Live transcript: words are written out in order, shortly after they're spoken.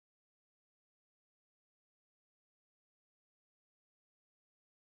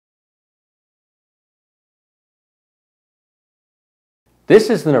This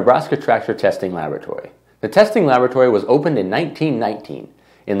is the Nebraska Tractor Testing Laboratory. The testing laboratory was opened in 1919.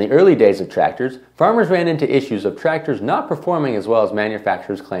 In the early days of tractors, farmers ran into issues of tractors not performing as well as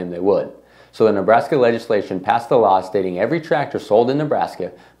manufacturers claimed they would. So the Nebraska legislation passed a law stating every tractor sold in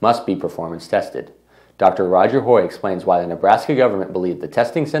Nebraska must be performance tested. Dr. Roger Hoy explains why the Nebraska government believed the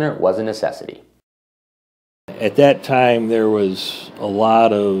testing center was a necessity. At that time, there was a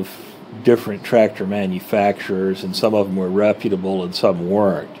lot of different tractor manufacturers, and some of them were reputable and some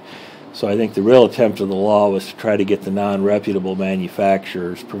weren't. So I think the real attempt of the law was to try to get the non-reputable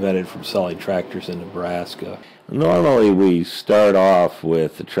manufacturers prevented from selling tractors in Nebraska. Normally we start off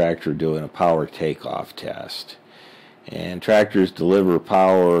with the tractor doing a power takeoff test. And tractors deliver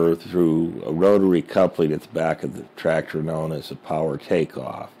power through a rotary coupling at the back of the tractor known as a power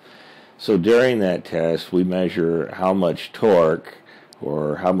takeoff. So during that test we measure how much torque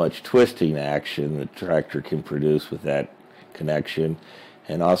or how much twisting action the tractor can produce with that connection,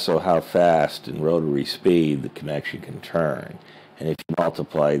 and also how fast in rotary speed the connection can turn. And if you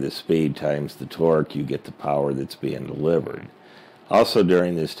multiply the speed times the torque, you get the power that's being delivered. Also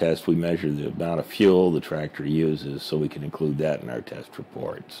during this test we measure the amount of fuel the tractor uses, so we can include that in our test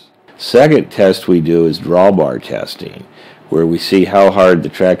reports. Second test we do is drawbar testing, where we see how hard the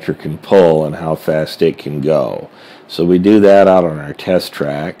tractor can pull and how fast it can go. So we do that out on our test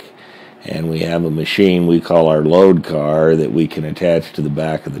track, and we have a machine we call our load car that we can attach to the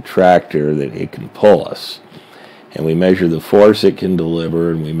back of the tractor that it can pull us. And we measure the force it can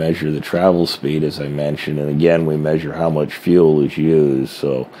deliver, and we measure the travel speed, as I mentioned, and again we measure how much fuel is used,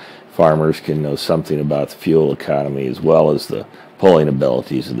 so farmers can know something about the fuel economy as well as the pulling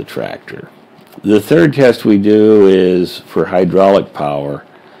abilities of the tractor. The third test we do is for hydraulic power,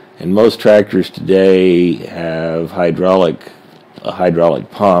 and most tractors today have a hydraulic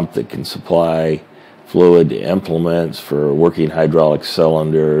pump that can supply fluid to implements for working hydraulic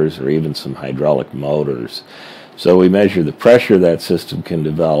cylinders or even some hydraulic motors. So we measure the pressure that system can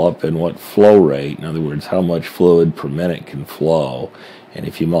develop and what flow rate, in other words, how much fluid per minute can flow. And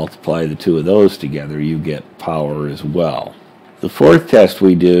if you multiply the two of those together, you get power as well. The fourth test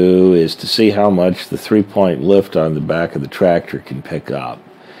we do is to see how much the three-point lift on the back of the tractor can pick up.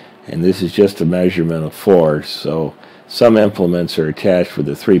 And this is just a measurement of force, so some implements are attached with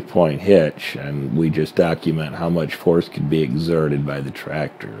a three-point hitch, and we just document how much force can be exerted by the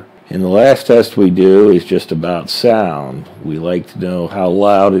tractor. And the last test we do is just about sound. We like to know how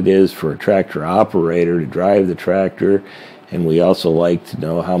loud it is for a tractor operator to drive the tractor, and we also like to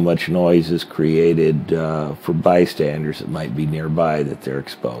know how much noise is created for bystanders that might be nearby that they're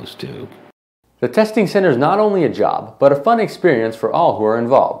exposed to. The testing center is not only a job, but a fun experience for all who are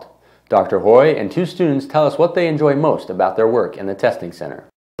involved. Dr. Hoy and two students tell us what they enjoy most about their work in the testing center.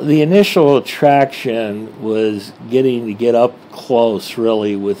 The initial attraction was getting to get up close,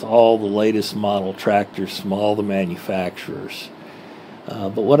 really, with all the latest model tractors from all the manufacturers.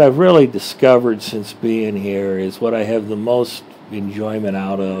 But what I've really discovered since being here is what I have the most enjoyment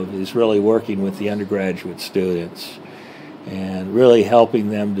out of is really working with the undergraduate students and really helping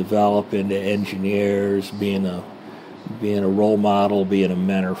them develop into engineers, being a role model, being a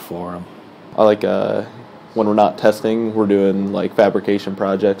mentor for them. I like when we're not testing, we're doing like fabrication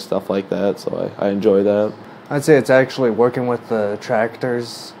projects, stuff like that, so I enjoy that. I'd say it's actually working with the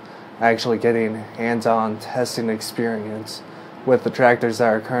tractors, actually getting hands-on testing experience with the tractors that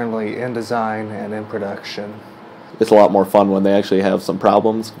are currently in design and in production. It's a lot more fun when they actually have some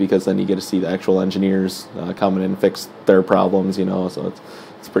problems, because then you get to see the actual engineers come in and fix their problems, so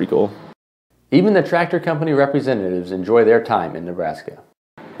it's pretty cool. Even the tractor company representatives enjoy their time in Nebraska.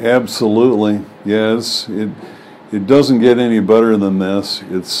 Absolutely, yes. It doesn't get any better than this.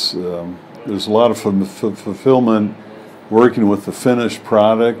 There's a lot of fulfillment working with the finished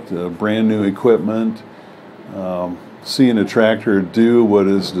product, brand new equipment, seeing a tractor do what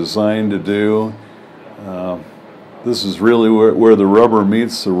it's designed to do. This is really where the rubber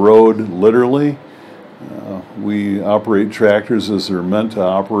meets the road, literally. We operate tractors as they're meant to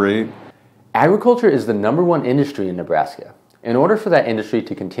operate. Agriculture is the #1 industry in Nebraska. In order for that industry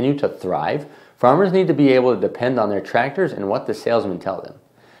to continue to thrive, farmers need to be able to depend on their tractors and what the salesmen tell them.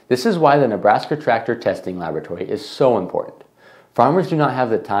 This is why the Nebraska Tractor Testing Laboratory is so important. Farmers do not have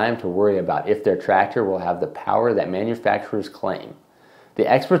the time to worry about if their tractor will have the power that manufacturers claim.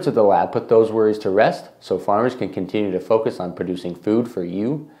 The experts at the lab put those worries to rest so farmers can continue to focus on producing food for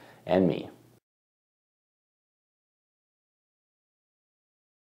you and me.